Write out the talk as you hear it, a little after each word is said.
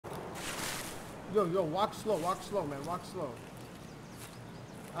Yo, walk slow, man, walk slow.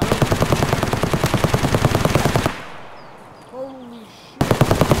 Holy shit.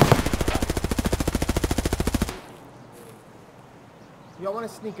 Y'all want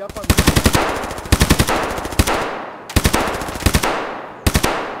to sneak up on me?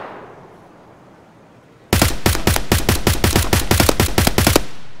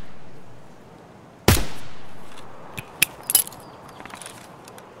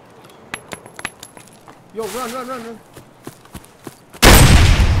 Yo, run.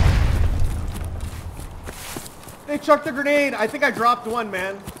 They chucked the grenade. I think I dropped one,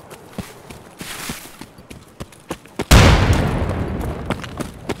 man.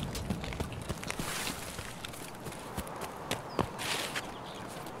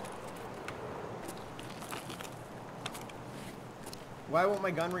 Why won't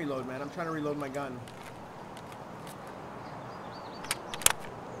my gun reload, man? I'm trying to reload my gun.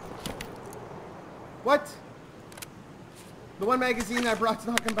 What? The one magazine I brought's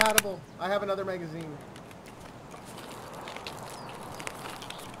not compatible. I have another magazine.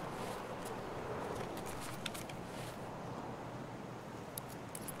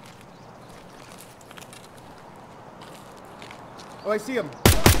 Oh, I see him.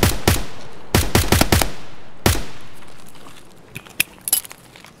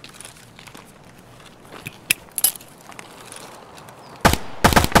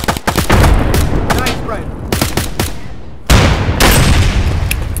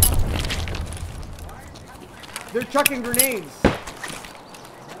 They're chucking grenades.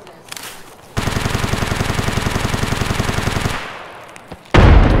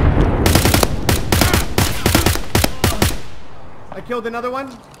 I killed another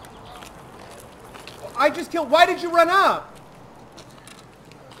one. I just killed. Why did you run up?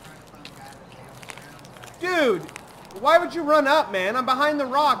 Dude, why would you run up, man? I'm behind the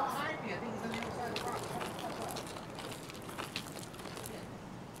rock.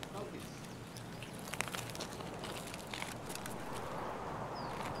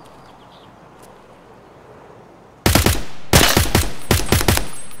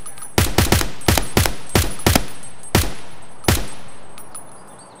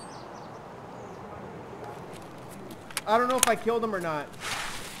 I don't know if I killed him or not.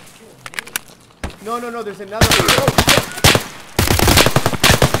 No, there's another one.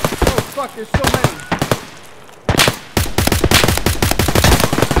 Oh, fuck, there's so many.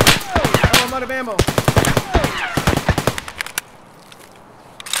 Oh, I'm out of ammo.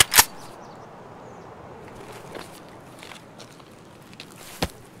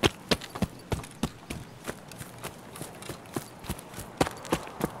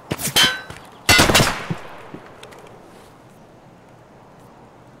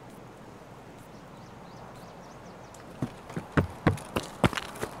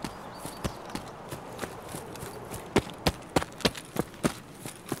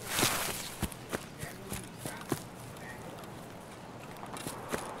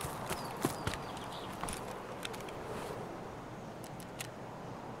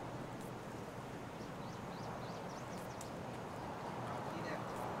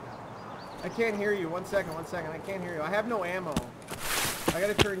 I can't hear you. One second. I can't hear you. I have no ammo. I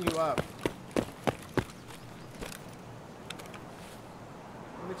gotta turn you up.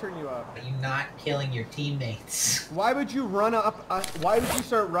 Let me turn you up. Are you not killing your teammates? Why would you run up? Why would you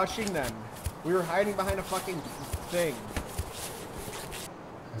start rushing them? We were hiding behind a fucking thing.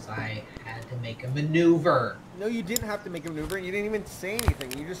 Because I had to make a maneuver. No, you didn't have to make a maneuver. You didn't even say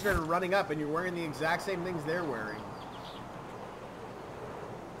anything. You just started running up, and you're wearing the exact same things they're wearing.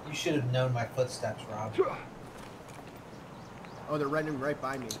 You should have known my footsteps, Rob. Oh, they're running right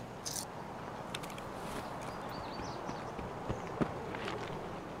by me.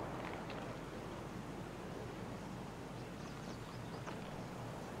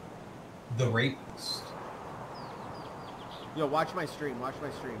 The rapist. Yo, watch my stream. Watch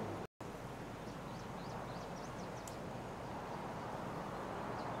my stream.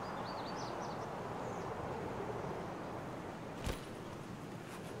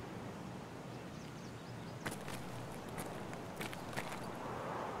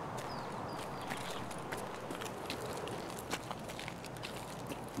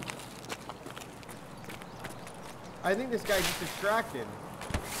 I think this guy just distracted.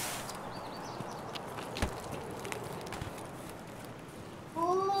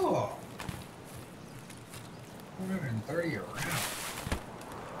 Oh! 130 around.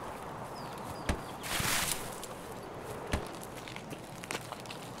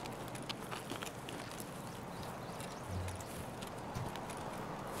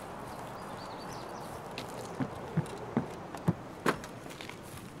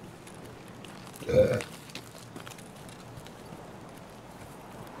 Gotta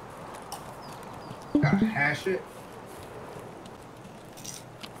hash it.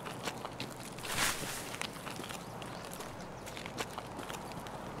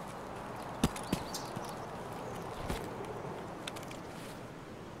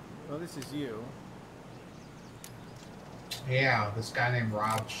 Oh, this is you. Yeah, this guy named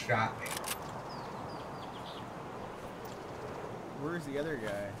Rob shot me. Where's the other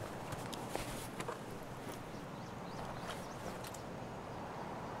guy?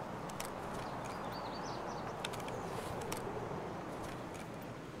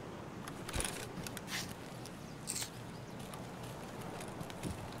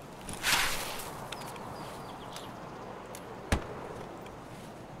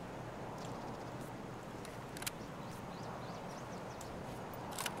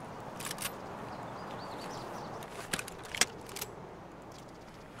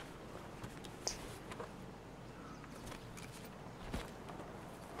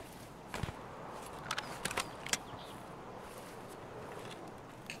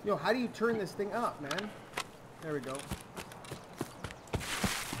 Yo, how do you turn this thing up, man? There we go.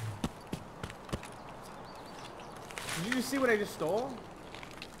 Did you just see what I just stole?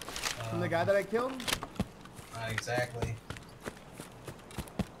 From the guy that I killed? Not exactly.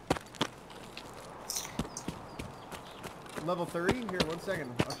 Level 30? Here, 1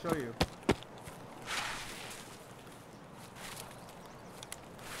 second. I'll show you.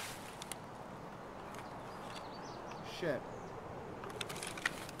 Shit.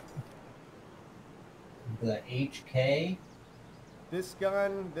 The HK? This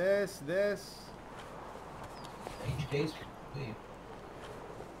gun, this. HK's pretty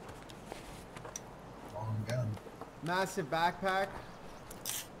long gun. Massive backpack.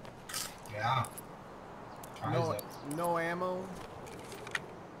 Yeah. No ammo.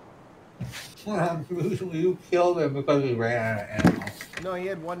 You killed him because he ran out of ammo. No, he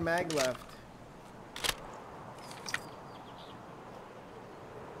had 1 mag left.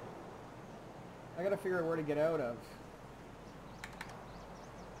 I gotta figure out where to get out of.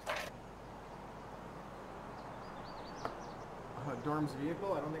 Dorm's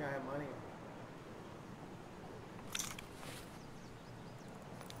vehicle? I don't think I have money.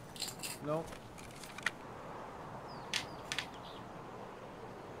 Nope.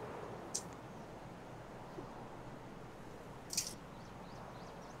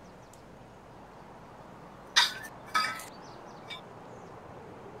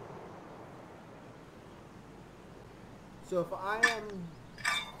 So if I am...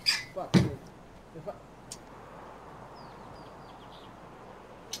 Fuck. If I...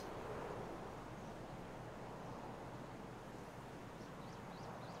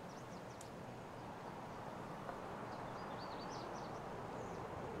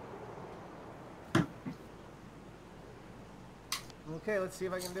 Okay, let's see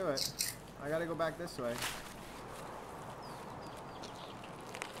if I can do it. I gotta go back this way.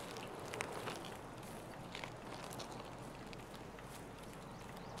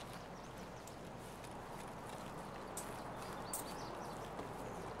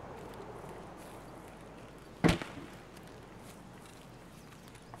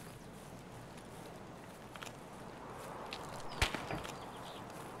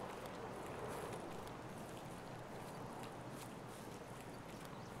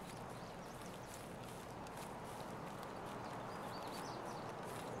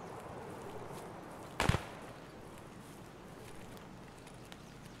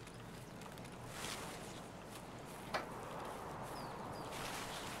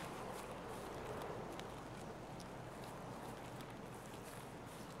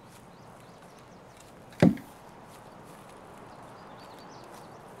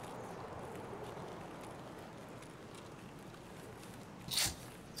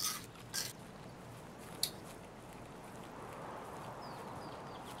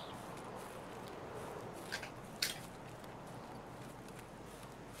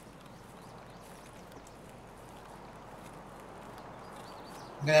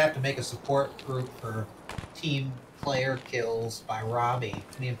 I'm gonna have to make a support group for team player kills by Robbie.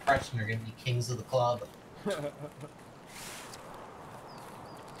 Me and Preston are gonna be kings of the club.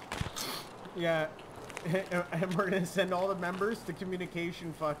 Yeah, and we're gonna send all the members to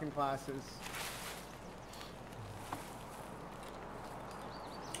communication fucking classes.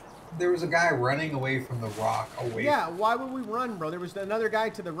 There was a guy running away from the rock. Yeah, why would we run, bro? There was another guy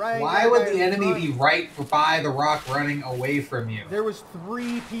to the right. Why would the enemy be right by the rock running away from you? There was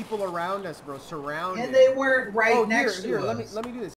 3 people around us, bro, surrounded. And they weren't right next to us. Let me do this.